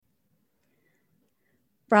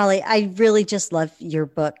Raleigh, I really just love your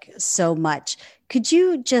book so much. Could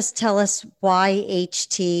you just tell us why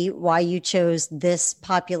HT, why you chose this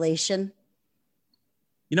population?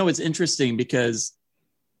 It's interesting because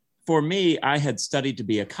for me, I had studied to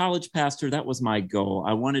be a college pastor. That was my goal.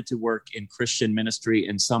 I wanted to work in Christian ministry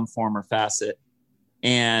in some form or facet.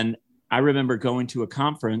 And I remember going to a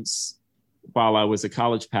conference while I was a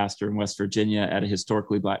college pastor in West Virginia at a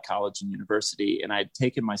historically Black college and university. And I'd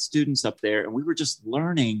taken my students up there, and we were just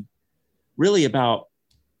learning really about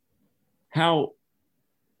how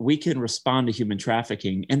we can respond to human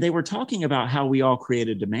trafficking. And they were talking about how we all create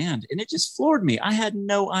a demand. And it just floored me. I had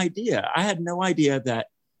no idea. I had no idea that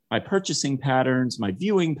my purchasing patterns, my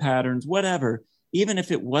viewing patterns, whatever, even if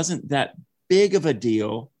it wasn't that big of a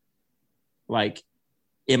deal, like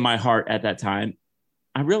in my heart at that time,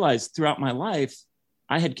 I realized throughout my life,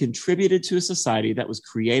 I had contributed to a society that was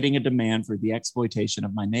creating a demand for the exploitation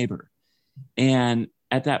of my neighbor. And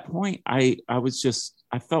at that point, I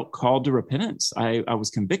felt called to repentance. I was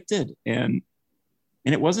convicted, and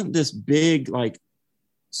it wasn't this big, like,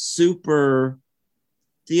 super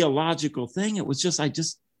theological thing. It was just, I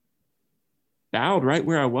just bowed right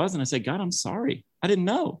where I was. And I said, God, I'm sorry. I didn't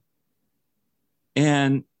know.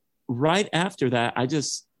 And right after that, I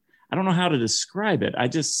don't know how to describe it. I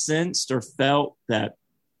just sensed or felt that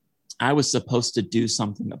I was supposed to do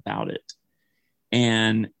something about it.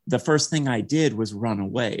 And the first thing I did was run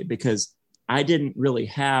away, because I didn't really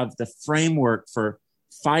have the framework for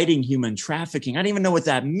fighting human trafficking. I didn't even know what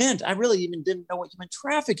that meant. I really even didn't know what human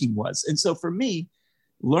trafficking was. And so for me,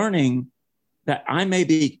 learning that I may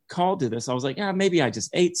be called to this, I was like, yeah, maybe I just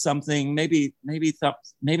ate something. Maybe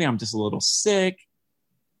I'm just a little sick.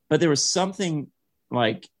 But there was something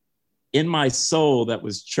like in my soul that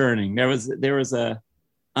was churning. There was a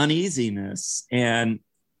uneasiness. And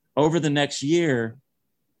over the next year,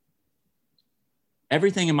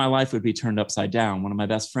 everything in my life would be turned upside down. One of my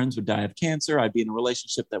best friends would die of cancer. I'd be in a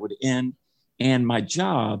relationship that would end. And my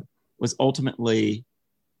job was ultimately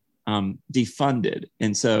defunded.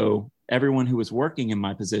 And so everyone who was working in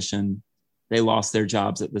my position, they lost their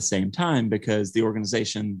jobs at the same time, because the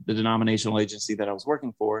organization, the denominational agency that I was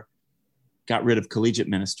working for, got rid of collegiate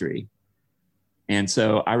ministry. And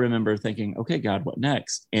so I remember thinking, okay, God, what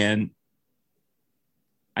next? And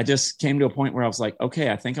I just came to a point where I was like, okay,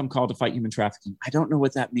 I think I'm called to fight human trafficking. I don't know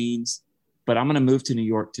what that means, but I'm going to move to New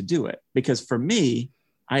York to do it. Because for me,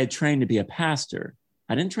 I had trained to be a pastor.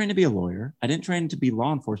 I didn't train to be a lawyer. I didn't train to be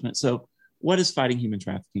law enforcement. So what does fighting human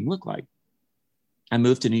trafficking look like? I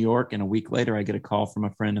moved to New York, and a week later, I get a call from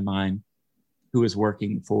a friend of mine who was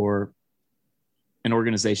working for an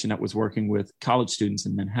organization that was working with college students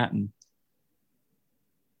in Manhattan.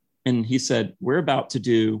 And he said, we're about to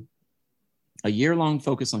do a year-long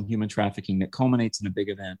focus on human trafficking that culminates in a big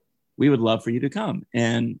event. We would love for you to come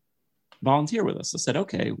and volunteer with us. I said,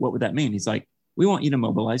 okay, what would that mean? He's like, we want you to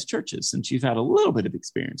mobilize churches, since you've had a little bit of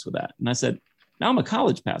experience with that. And I said, now I'm a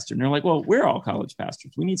college pastor. And they're like, well, we're all college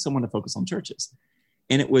pastors. We need someone to focus on churches.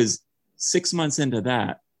 And it was 6 months into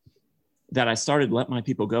that I started Let My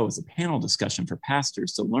People Go as a panel discussion for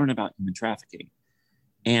pastors to learn about human trafficking.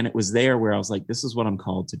 And it was there where I was like, this is what I'm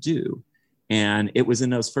called to do. And it was in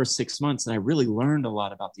those first 6 months that I really learned a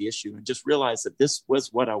lot about the issue and just realized that this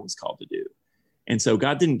was what I was called to do. And so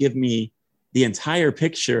God didn't give me the entire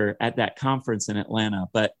picture at that conference in Atlanta,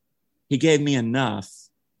 but he gave me enough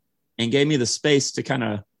and gave me the space to kind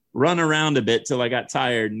of run around a bit till I got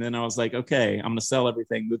tired. And then I was like, okay, I'm going to sell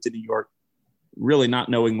everything, move to New York, really not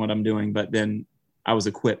knowing what I'm doing. But then I was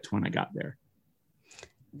equipped when I got there.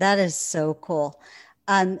 That is so cool.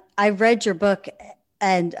 I read your book,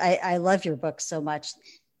 and I love your book so much.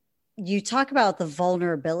 You talk about the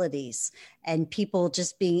vulnerabilities and people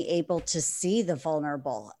just being able to see the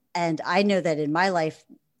vulnerable. And I know that in my life,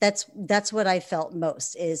 that's what I felt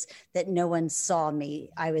most, is that no one saw me.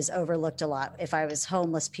 I was overlooked a lot. If I was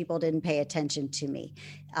homeless, people didn't pay attention to me.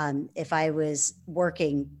 If I was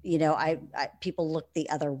working, people looked the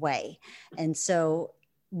other way. And so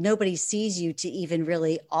nobody sees you to even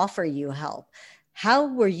really offer you help. How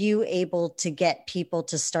were you able to get people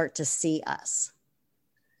to start to see us?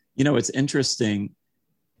 It's interesting.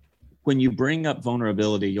 When you bring up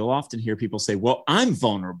vulnerability, you'll often hear people say, well, I'm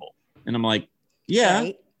vulnerable. And I'm like, yeah,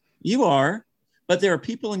 right. You are. But there are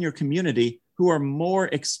people in your community who are more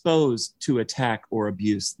exposed to attack or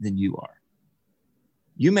abuse than you are.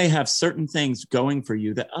 You may have certain things going for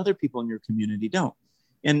you that other people in your community don't.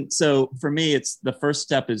 And so for me, it's the first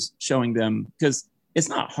step is showing them, because it's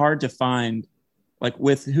not hard to find, like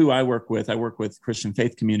with who I work with Christian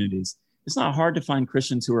faith communities. It's not hard to find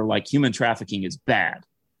Christians who are like, human trafficking is bad.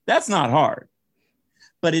 That's not hard.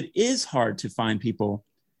 But it is hard to find people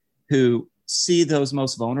who see those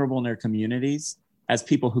most vulnerable in their communities as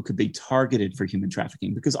people who could be targeted for human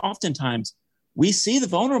trafficking. Because oftentimes we see the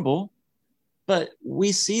vulnerable, but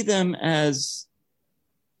we see them as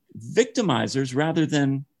victimizers rather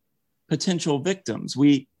than potential victims.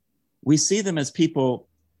 We see them as people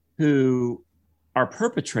who are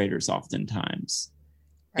perpetrators oftentimes.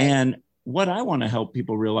 Right. And what I want to help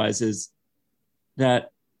people realize is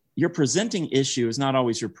that your presenting issue is not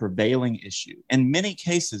always your prevailing issue. In many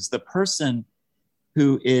cases, the person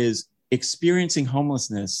who is experiencing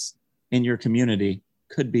homelessness in your community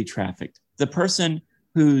could be trafficked. The person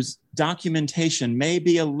whose documentation may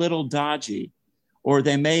be a little dodgy, or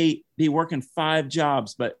they may be working 5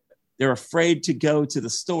 jobs, but they're afraid to go to the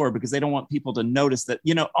store because they don't want people to notice that,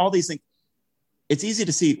 all these things. It's easy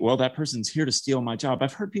to see, well, that person's here to steal my job.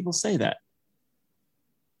 I've heard people say that.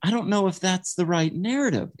 I don't know if that's the right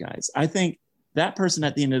narrative, guys. I think that person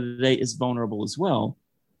at the end of the day is vulnerable as well.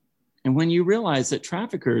 And when you realize that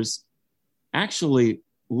traffickers actually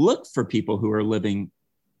look for people who are living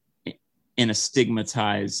in a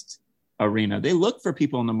stigmatized arena, they look for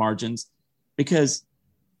people in the margins because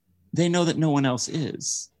they know that no one else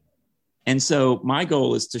is. And so my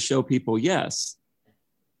goal is to show people, yes,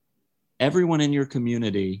 everyone in your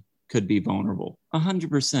community could be vulnerable,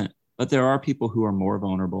 100%. But there are people who are more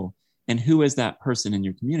vulnerable. And who is that person in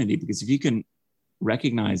your community? Because if you can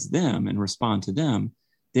recognize them and respond to them,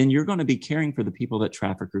 then you're going to be caring for the people that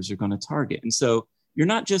traffickers are going to target. And so you're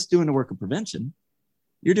not just doing the work of prevention.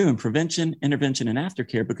 You're doing prevention, intervention, and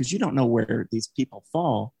aftercare because you don't know where these people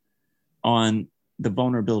fall on the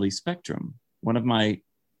vulnerability spectrum. One of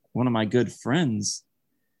my good friends,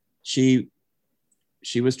 she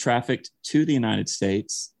was trafficked to the United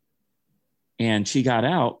States. And she got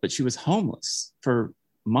out, but she was homeless for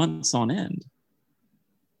months on end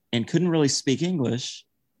and couldn't really speak English.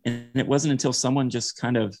 And it wasn't until someone just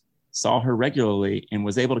kind of saw her regularly and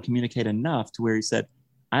was able to communicate enough to where he said,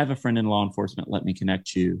 I have a friend in law enforcement, let me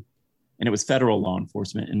connect you. And it was federal law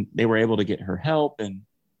enforcement, and they were able to get her help. And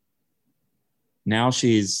now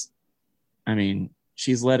she's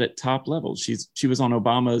led at top levels. She was on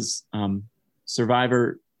Obama's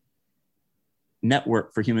Survivor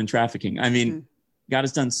network for human trafficking. God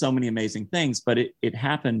has done so many amazing things, but it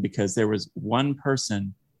happened because there was one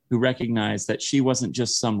person who recognized that she wasn't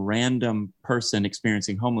just some random person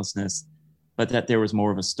experiencing homelessness, but that there was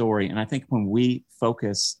more of a story. And I think when we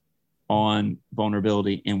focus on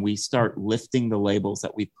vulnerability and we start lifting the labels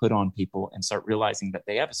that we put on people and start realizing that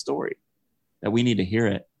they have a story, that we need to hear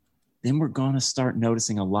it, then we're going to start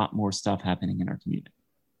noticing a lot more stuff happening in our community.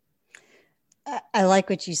 I like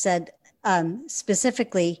what you said.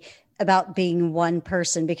 Specifically about being one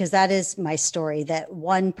person, because that is my story, that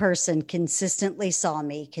one person consistently saw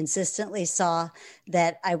me, consistently saw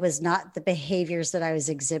that I was not the behaviors that I was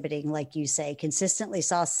exhibiting, like you say, consistently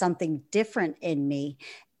saw something different in me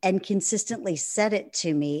and consistently said it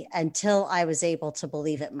to me until I was able to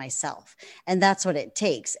believe it myself. And that's what it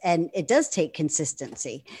takes. And it does take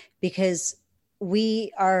consistency because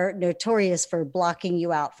we are notorious for blocking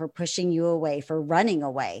you out, for pushing you away, for running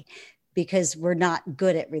away, because we're not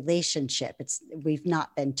good at relationship. We've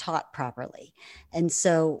not been taught properly. And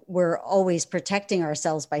so we're always protecting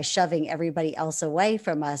ourselves by shoving everybody else away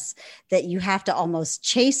from us, that you have to almost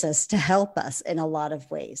chase us to help us in a lot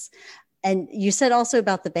of ways. And you said also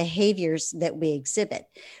about the behaviors that we exhibit,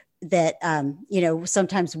 that,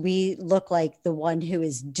 sometimes we look like the one who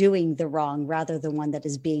is doing the wrong rather than one that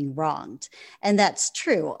is being wronged. And that's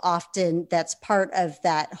true. Often that's part of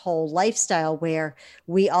that whole lifestyle where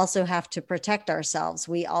we also have to protect ourselves.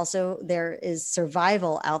 There is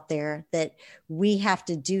survival out there, that we have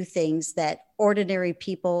to do things that ordinary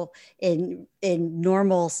people in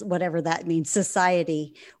normal, whatever that means,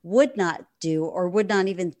 society would not do or would not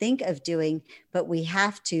even think of doing, but we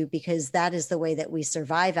have to, because that is the way that we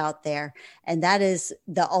survive out there. And that is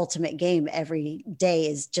the ultimate game every day,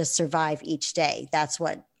 is just survive each day. That's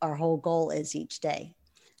what our whole goal is each day.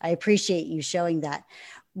 I appreciate you showing that.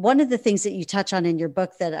 One of the things that you touch on in your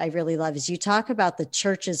book that I really love is you talk about the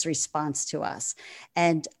church's response to us.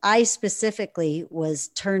 And I specifically was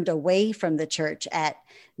turned away from the church at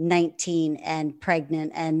 19 and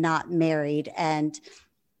pregnant and not married and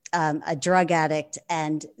a drug addict.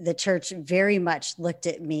 And the church very much looked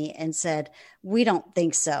at me and said, we don't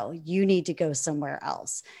think so. You need to go somewhere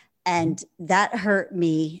else. And that hurt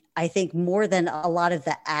me, I think, more than a lot of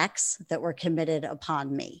the acts that were committed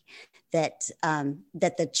upon me. That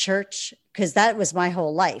the church, because that was my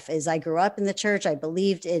whole life, is I grew up in the church. I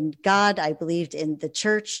believed in God. I believed in the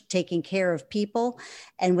church taking care of people.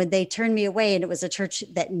 And when they turned me away, and it was a church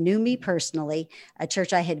that knew me personally, a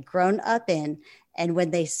church I had grown up in, And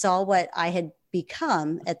when they saw what I had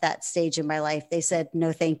become at that stage in my life, they said,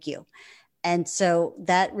 no, thank you. And so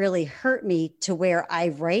that really hurt me to where I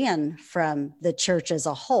ran from the church as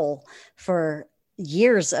a whole for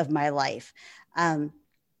years of my life.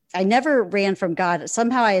 I never ran from God.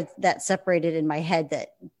 Somehow I had that separated in my head that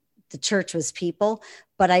the church was people,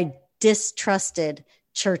 but I distrusted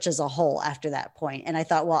church as a whole after that point. And I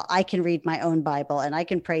thought, well, I can read my own Bible and I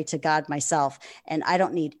can pray to God myself. And I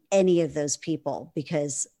don't need any of those people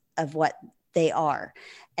because of what they are.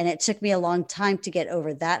 And it took me a long time to get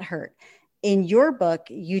over that hurt. In your book,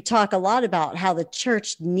 you talk a lot about how the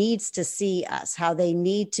church needs to see us, how they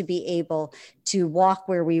need to be able to walk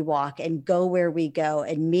where we walk and go where we go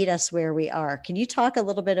and meet us where we are. Can you talk a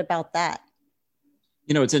little bit about that?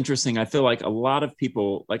 You know, it's interesting. I feel like a lot of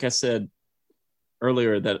people, like I said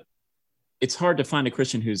earlier, that it's hard to find a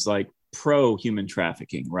Christian who's like pro human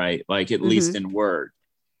trafficking, right? Like at least in word.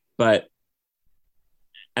 But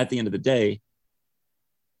at the end of the day,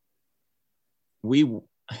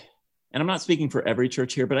 and I'm not speaking for every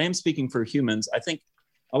church here, but I am speaking for humans. I think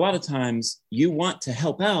a lot of times you want to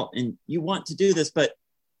help out and you want to do this, but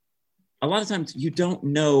a lot of times you don't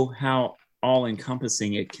know how all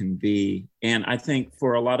encompassing it can be. And I think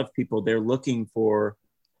for a lot of people, they're looking for,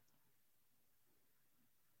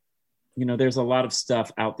 you know, there's a lot of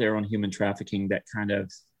stuff out there on human trafficking that kind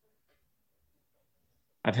of,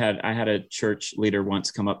 I had a church leader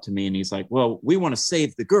once come up to me and he's like, well, we want to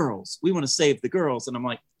save the girls. We want to save the girls. And I'm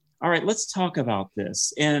like, all right, let's talk about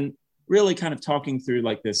this. And really kind of talking through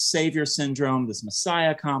like this savior syndrome, this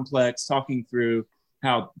Messiah complex, talking through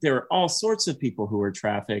how there are all sorts of people who are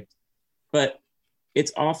trafficked, but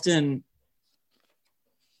it's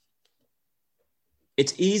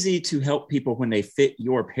easy to help people when they fit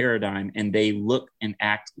your paradigm and they look and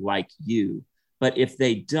act like you. But if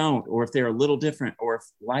they don't, or if they're a little different, or if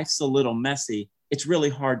life's a little messy, it's really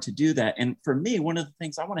hard to do that. And for me, one of the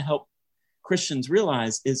things I want to help Christians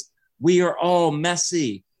realize is we are all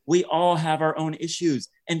messy. We all have our own issues.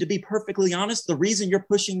 And to be perfectly honest, the reason you're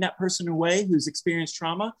pushing that person away who's experienced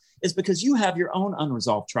trauma is because you have your own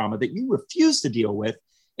unresolved trauma that you refuse to deal with.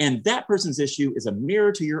 And that person's issue is a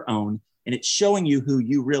mirror to your own, and it's showing you who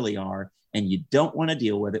you really are. And you don't want to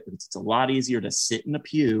deal with it because it's a lot easier to sit in a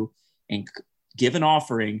pew and give an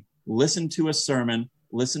offering, listen to a sermon,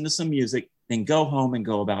 listen to some music, then go home and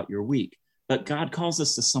go about your week. But God calls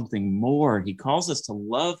us to something more. He calls us to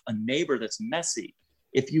love a neighbor that's messy.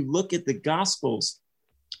 If you look at the Gospels,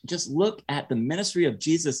 just look at the ministry of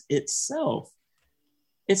Jesus itself.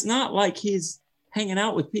 It's not like he's hanging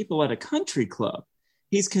out with people at a country club.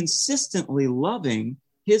 He's consistently loving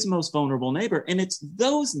his most vulnerable neighbor. And it's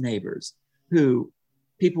those neighbors who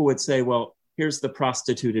people would say, well, here's the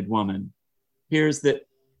prostituted woman.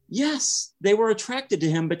 Yes, they were attracted to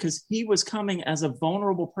him because he was coming as a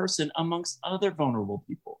vulnerable person amongst other vulnerable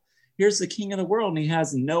people. Here's the king of the world, and he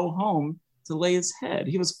has no home to lay his head.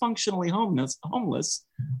 He was functionally homeless,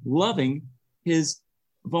 loving his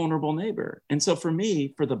vulnerable neighbor. And so for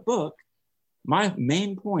me, for the book, my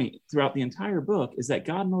main point throughout the entire book is that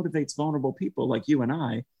God motivates vulnerable people like you and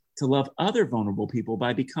I to love other vulnerable people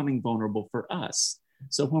by becoming vulnerable for us.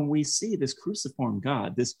 So when we see this cruciform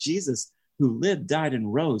God, this Jesus who lived, died,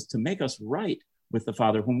 and rose to make us right with the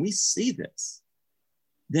Father, when we see this,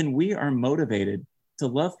 then we are motivated to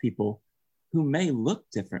love people who may look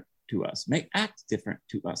different to us, may act different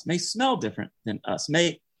to us, may smell different than us,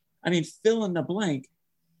 fill in the blank,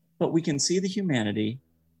 but we can see the humanity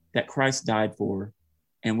that Christ died for,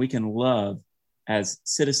 and we can love as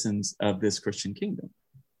citizens of this Christian kingdom.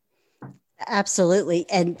 Absolutely.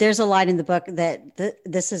 And there's a line in the book that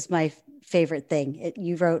this is my favorite thing.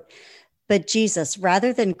 You wrote, but Jesus,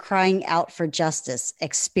 rather than crying out for justice,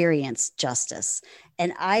 experienced justice.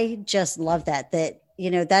 And I just love that,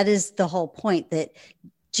 that is the whole point, that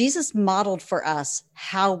Jesus modeled for us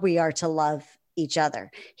how we are to love each other.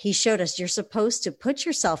 He showed us you're supposed to put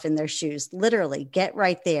yourself in their shoes, literally get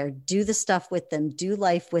right there, do the stuff with them, do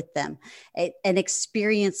life with them, and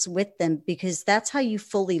experience with them, because that's how you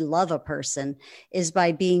fully love a person, is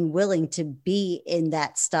by being willing to be in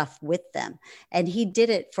that stuff with them. And he did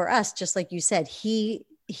it for us, just like you said. He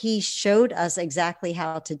showed us exactly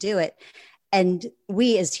how to do it. And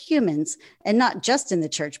we as humans, and not just in the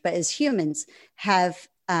church, but as humans, have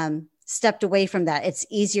stepped away from that. It's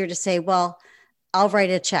easier to say, well, I'll write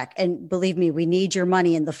a check. And believe me, we need your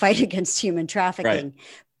money in the fight against human trafficking. Right.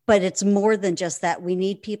 But it's more than just that. We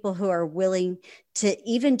need people who are willing to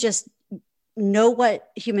even just know what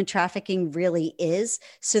human trafficking really is,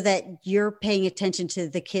 so that you're paying attention to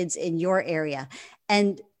the kids in your area,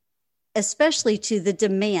 and especially to the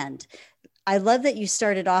demand. I love that you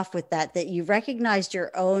started off with that you recognized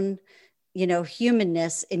your own,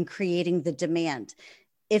 humanness in creating the demand.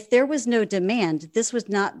 If there was no demand, this would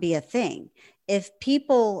not be a thing. If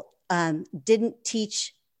people didn't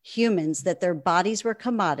teach humans that their bodies were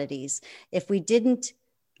commodities, if we didn't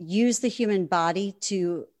use the human body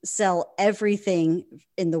to sell everything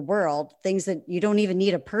in the world, things that you don't even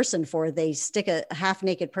need a person for, they stick a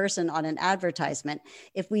half-naked person on an advertisement.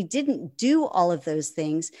 If we didn't do all of those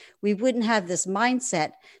things, we wouldn't have this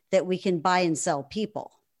mindset that we can buy and sell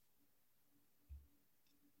people.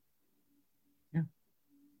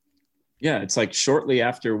 Yeah, it's like shortly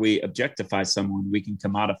after we objectify someone, we can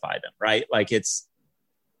commodify them, right? Like it's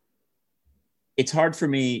hard for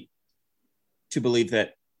me to believe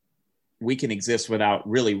that we can exist without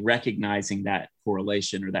really recognizing that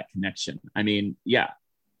correlation or that connection. I mean, yeah.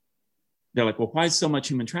 They're like, well, why is so much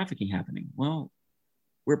human trafficking happening? Well,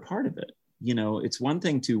 we're part of it. It's one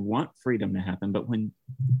thing to want freedom to happen, but when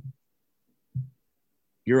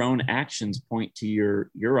your own actions point to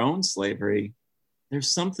your own slavery,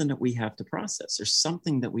 there's something that we have to process. There's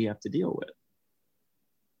something that we have to deal with.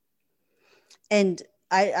 And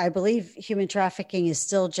I believe human trafficking is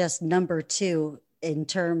still just number 2 in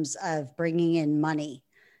terms of bringing in money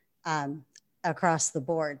across the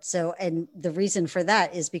board. So, and the reason for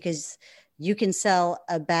that is because you can sell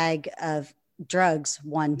a bag of drugs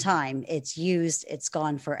one time. It's used, it's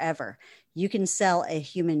gone forever. You can sell a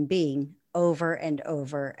human being over and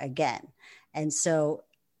over again. And so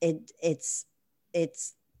it's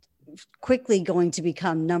quickly going to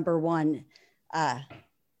become number 1,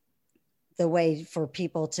 the way for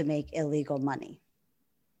people to make illegal money.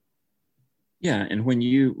 Yeah, and when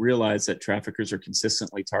you realize that traffickers are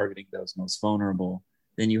consistently targeting those most vulnerable,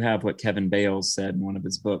 then you have what Kevin Bales said in one of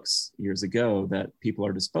his books years ago, that people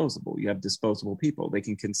are disposable. You have disposable people. They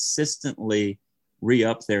can consistently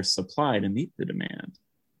re-up their supply to meet the demand.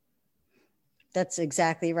 That's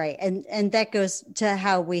exactly right. And that goes to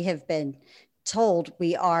how we have been told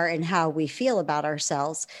we are and how we feel about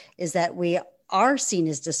ourselves, is that we are seen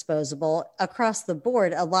as disposable across the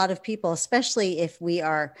board. A lot of people, especially if we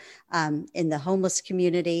are in the homeless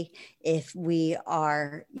community, if we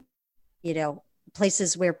are,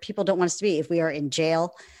 places where people don't want us to be, if we are in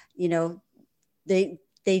jail,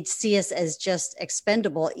 they see us as just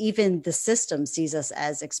expendable. Even the system sees us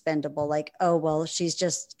as expendable, like, oh, well, she's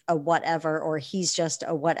just a whatever, or he's just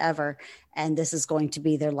a whatever, and this is going to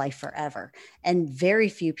be their life forever. And very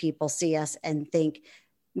few people see us and think,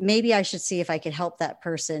 maybe I should see if I could help that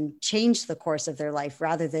person change the course of their life,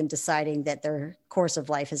 rather than deciding that their course of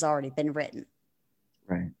life has already been written.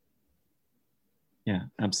 Right. Yeah,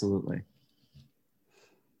 absolutely.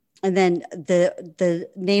 And then the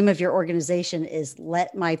name of your organization is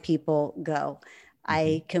Let My People Go. Mm-hmm.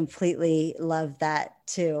 I completely love that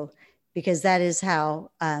too, because that is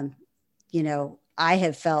how, I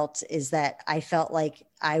have felt, is that I felt like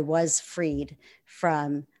I was freed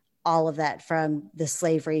from all of that, from the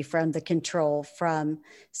slavery, from the control, from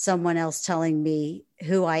someone else telling me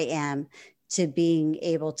who I am, to being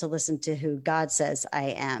able to listen to who God says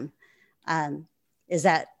I am. Is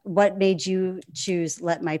that what made you choose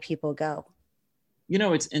Let My People Go?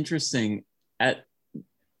 It's interesting. At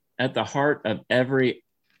the heart of every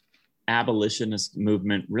abolitionist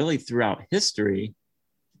movement, really throughout history,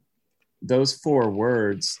 those 4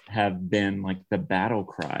 words have been like the battle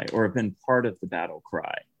cry, or have been part of the battle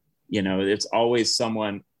cry. It's always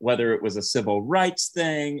someone, whether it was a civil rights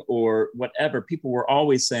thing or whatever, people were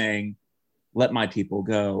always saying, let my people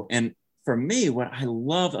go. And for me, what I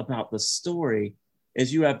love about the story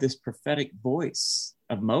is you have this prophetic voice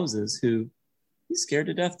of Moses, who he's scared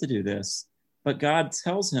to death to do this. But God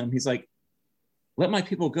tells him, he's like, let my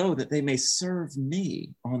people go that they may serve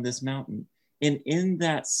me on this mountain. And in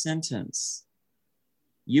that sentence,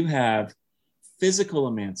 you have physical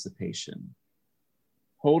emancipation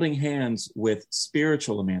holding hands with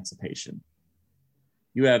spiritual emancipation.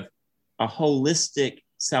 You have a holistic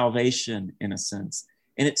salvation, in a sense.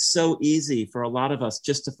 And it's so easy for a lot of us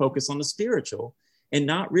just to focus on the spiritual and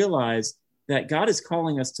not realize that God is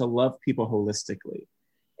calling us to love people holistically.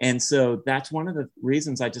 And so that's one of the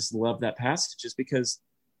reasons I just love that passage, is because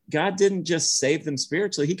God didn't just save them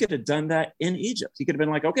spiritually. He could have done that in Egypt. He could have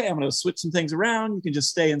been like, okay, I'm going to switch some things around. You can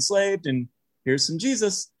just stay enslaved and here's some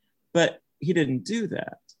Jesus. But he didn't do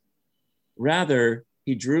that. Rather,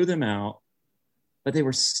 he drew them out, but they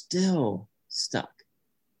were still stuck.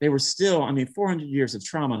 They were still, 400 years of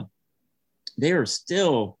trauma. They are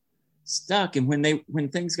still stuck. And when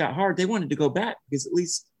things got hard, they wanted to go back because at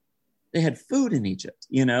least they had food in Egypt,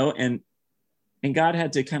 and God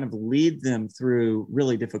had to kind of lead them through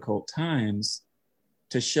really difficult times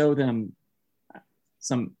to show them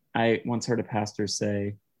I once heard a pastor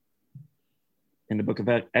say, in the book of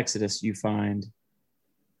Exodus, you find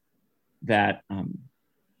that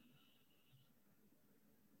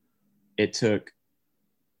it took,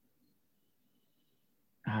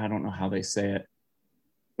 I don't know how they say it,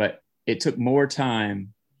 but it took more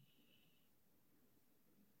time.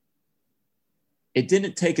 It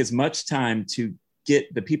didn't take as much time to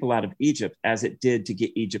get the people out of Egypt as it did to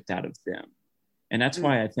get Egypt out of them. And that's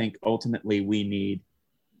why I think ultimately we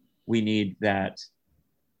need that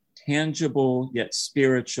tangible yet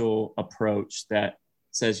spiritual approach that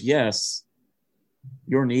says, yes,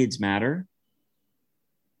 your needs matter,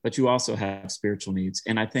 but you also have spiritual needs.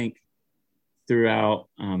 And I think throughout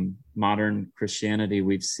modern Christianity,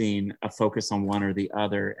 we've seen a focus on one or the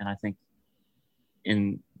other. And I think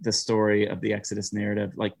in the story of the Exodus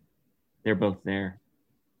narrative, like, they're both there.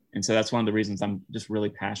 And so that's one of the reasons I'm just really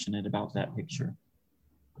passionate about that picture.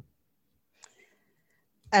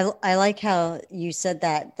 I like how you said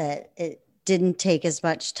that it didn't take as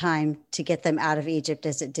much time to get them out of Egypt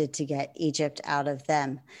as it did to get Egypt out of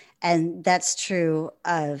them. And that's true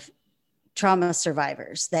of trauma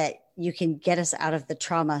survivors, that you can get us out of the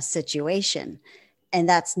trauma situation. And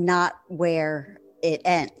that's not where it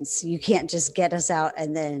ends. You can't just get us out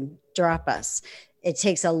and then drop us. It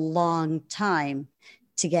takes a long time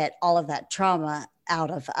to get all of that trauma out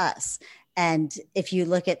of us. And if you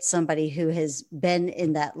look at somebody who has been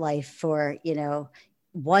in that life for,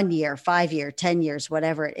 1 year, 5 years, 10 years,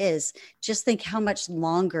 whatever it is, just think how much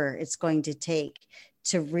longer it's going to take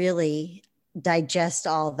to really digest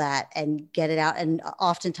all that and get it out. And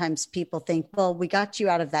oftentimes people think, well, we got you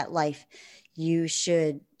out of that life. You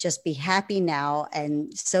should just be happy now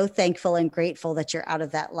and so thankful and grateful that you're out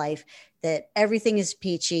of that life, that everything is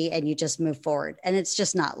peachy and you just move forward. And it's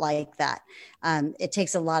just not like that. It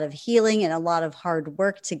takes a lot of healing and a lot of hard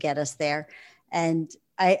work to get us there. And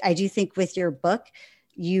I do think with your book,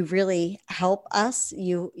 you really help us.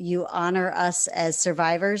 You honor us as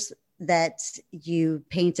survivors, that you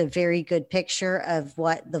paint a very good picture of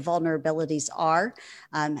what the vulnerabilities are,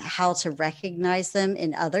 how to recognize them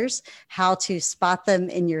in others, how to spot them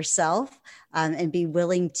in yourself, and be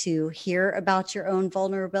willing to hear about your own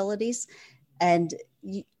vulnerabilities. And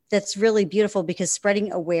that's really beautiful, because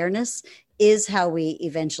spreading awareness is how we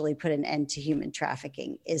eventually put an end to human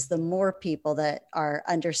trafficking, is the more people that are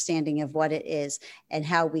understanding of what it is and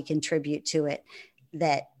how we contribute to it,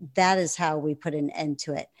 that is how we put an end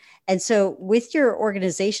to it. And so with your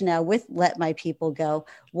organization now, with Let My People Go,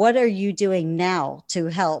 what are you doing now to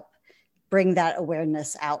help bring that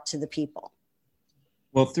awareness out to the people?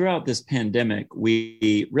 Well, throughout this pandemic,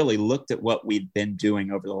 we really looked at what we'd been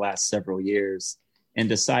doing over the last several years and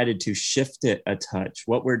decided to shift it a touch.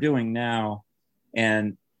 What we're doing now,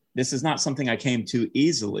 and this is not something I came to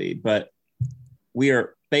easily, but we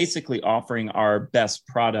are basically offering our best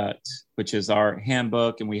product, which is our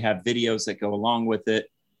handbook, and we have videos that go along with it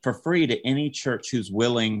for free to any church who's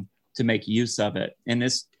willing to make use of it. And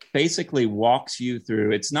this basically walks you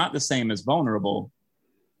through, it's not the same as Vulnerable,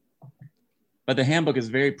 but the handbook is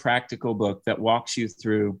a very practical book that walks you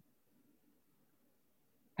through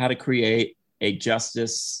how to create a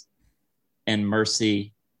justice and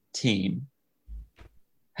mercy team,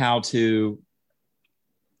 how to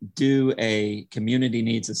do a community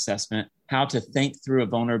needs assessment, how to think through a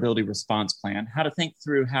vulnerability response plan, how to think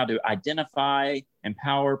through how to identify,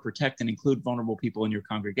 empower, protect, and include vulnerable people in your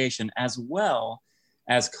congregation, as well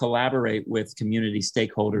as collaborate with community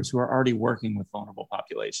stakeholders who are already working with vulnerable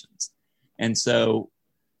populations. And so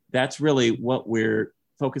that's really what we're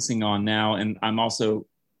focusing on now. And I'm also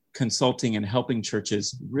consulting and helping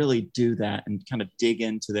churches really do that and kind of dig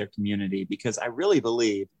into their community, because I really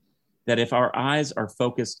believe that if our eyes are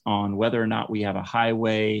focused on whether or not we have a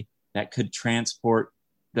highway that could transport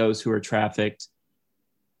those who are trafficked,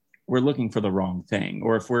 we're looking for the wrong thing.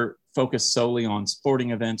 Or if we're focused solely on sporting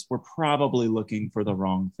events, we're probably looking for the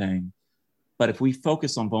wrong thing. But if we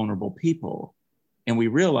focus on vulnerable people and we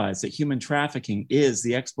realize that human trafficking is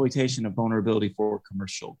the exploitation of vulnerability for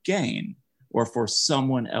commercial gain or for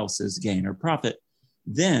someone else's gain or profit,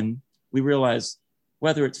 then we realize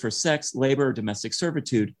whether it's for sex, labor, or domestic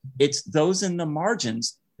servitude, it's those in the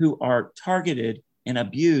margins who are targeted and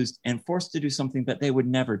abused and forced to do something that they would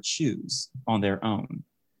never choose on their own.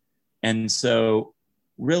 And so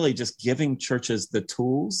really just giving churches the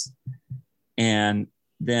tools and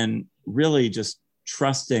then really just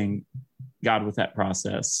trusting God with that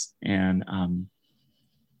process and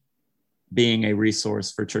being a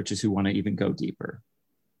resource for churches who want to even go deeper.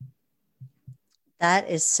 That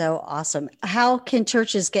is so awesome. How can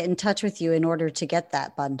churches get in touch with you in order to get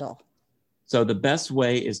that bundle? So the best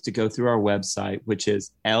way is to go through our website, which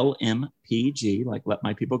is LMPG, like Let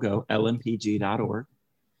My People Go, lmpg.org.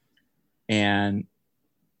 And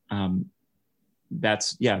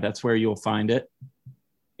that's where you'll find it.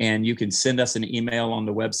 And you can send us an email on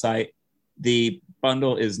the website. The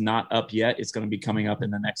bundle is not up yet. It's going to be coming up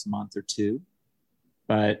in the next month or two.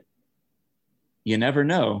 But you never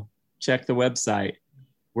know. Check the website.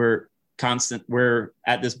 We're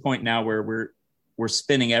at this point now where we're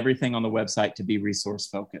spinning everything on the website to be resource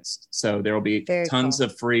focused. So there will be tons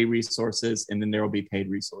of free resources, and then there will be paid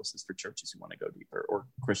resources for churches who want to go deeper or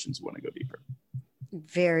Christians who want to go deeper.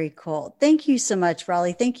 Very cool. Thank you so much,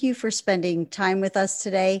 Raleigh. Thank you for spending time with us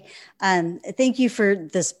today. Thank you for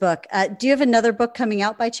this book. Do you have another book coming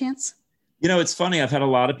out by chance? It's funny. I've had a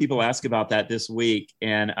lot of people ask about that this week.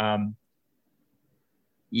 And I'm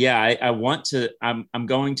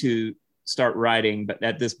going to start writing, but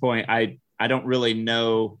at this point, I don't really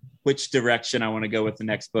know which direction I want to go with the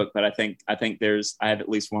next book, but I think I have at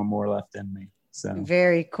least one more left in me. So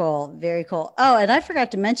very cool. Very cool. Oh, and I forgot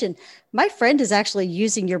to mention, my friend is actually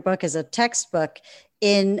using your book as a textbook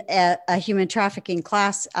in a human trafficking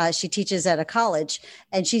class. She teaches at a college,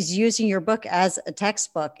 and she's using your book as a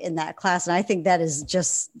textbook in that class. And I think that is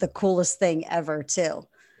just the coolest thing ever too.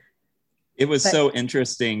 It was so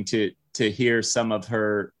interesting to hear some of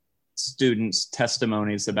her students'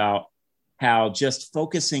 testimonies about how just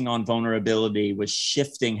focusing on vulnerability was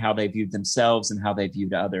shifting how they viewed themselves and how they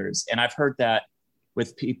viewed others. And I've heard that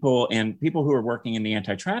with people who are working in the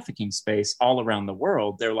anti-trafficking space all around the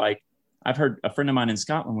world. They're like, I've heard a friend of mine in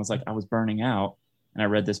Scotland was like, I was burning out and I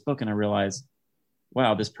read this book and I realized,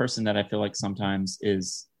 wow, this person that I feel like sometimes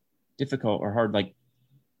is difficult or hard, like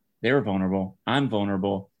they're vulnerable, I'm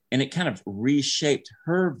vulnerable. And it kind of reshaped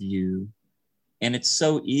her view. And it's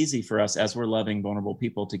so easy for us as we're loving vulnerable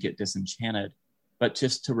people to get disenchanted, but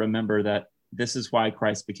just to remember that this is why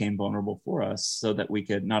Christ became vulnerable for us, so that we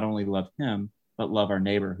could not only love him, but love our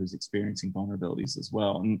neighbor who's experiencing vulnerabilities as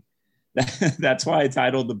well. And that's why I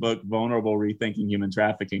titled the book Vulnerable: Rethinking Human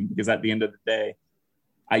Trafficking, because at the end of the day,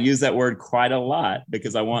 I use that word quite a lot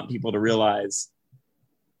because I want people to realize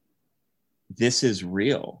this is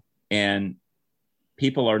real and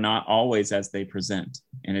people are not always as they present,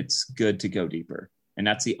 and it's good to go deeper. And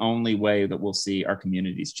that's the only way that we'll see our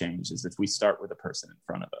communities change, is if we start with a person in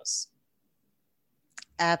front of us.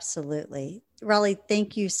 Absolutely. Raleigh,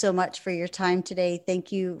 thank you so much for your time today.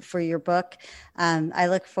 Thank you for your book. I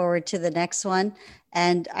look forward to the next one.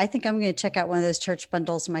 And I think I'm going to check out one of those church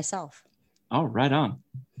bundles myself. Oh, right on.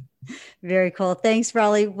 Very cool. Thanks,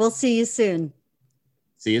 Raleigh. We'll see you soon.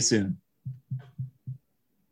 See you soon.